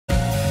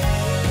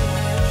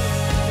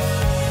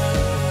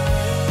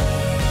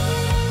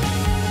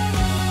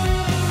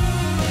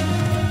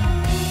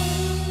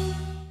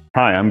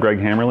Hi, I'm Greg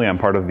Hammerly. I'm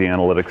part of the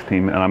analytics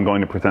team, and I'm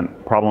going to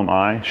present problem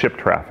I, ship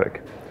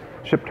traffic.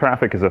 Ship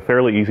traffic is a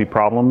fairly easy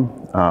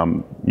problem.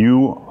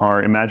 You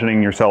are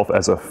imagining yourself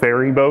as a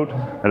ferry boat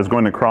that is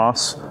going to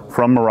cross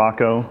from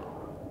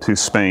Morocco to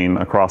Spain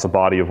across a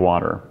body of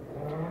water.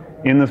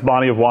 In this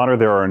body of water,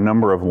 there are a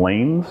number of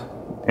lanes,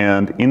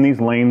 and in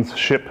these lanes,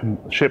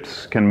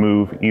 ships can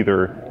move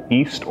either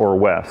east or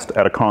west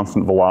at a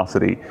constant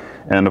velocity.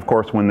 And of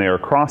course, when they are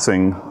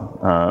crossing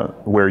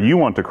where you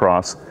want to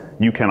cross,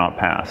 you cannot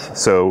pass.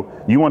 So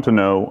you want to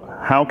know,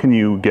 how can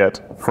you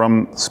get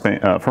from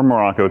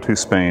Morocco to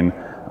Spain,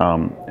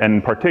 and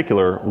in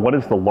particular, what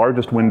is the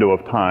largest window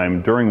of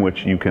time during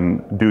which you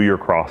can do your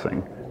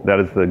crossing? That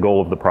is the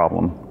goal of the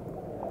problem.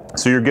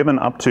 So you're given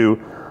up to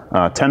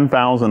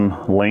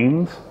 10,000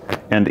 lanes,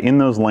 and in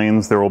those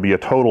lanes there will be a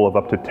total of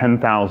up to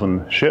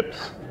 10,000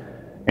 ships,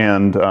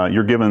 and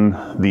you're given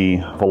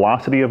the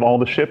velocity of all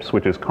the ships,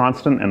 which is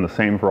constant and the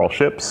same for all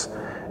ships,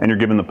 and you're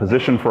given the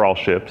position for all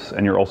ships,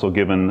 and you're also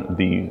given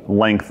the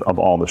length of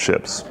all the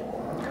ships.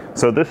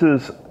 So this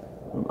is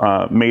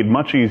made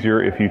much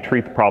easier if you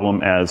treat the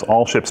problem as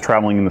all ships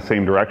traveling in the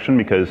same direction,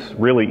 because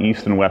really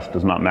east and west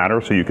does not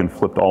matter, so you can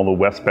flip all the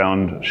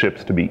westbound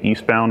ships to be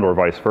eastbound or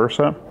vice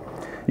versa.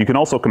 You can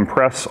also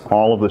compress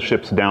all of the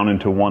ships down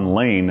into one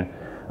lane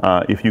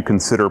if you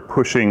consider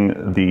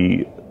pushing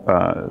the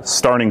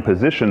starting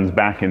positions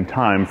back in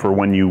time for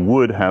when you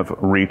would have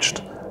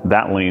reached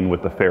that lane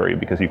with the ferry,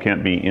 because you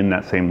can't be in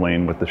that same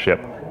lane with the ship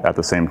at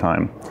the same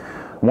time.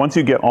 Once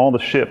you get all the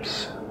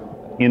ships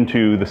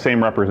into the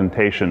same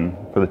representation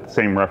for the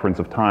same reference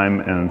of time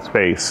and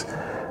space,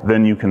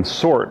 then you can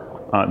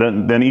sort.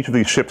 Then each of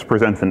these ships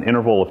presents an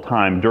interval of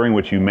time during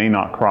which you may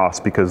not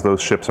cross, because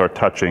those ships are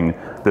touching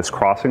this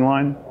crossing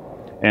line,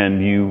 and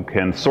you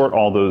can sort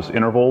all those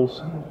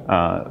intervals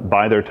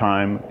by their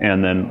time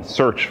and then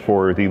search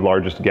for the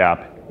largest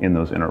gap in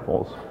those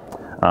intervals.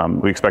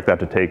 We expect that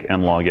to take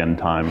n log n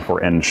time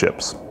for n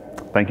ships.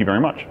 Thank you very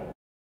much.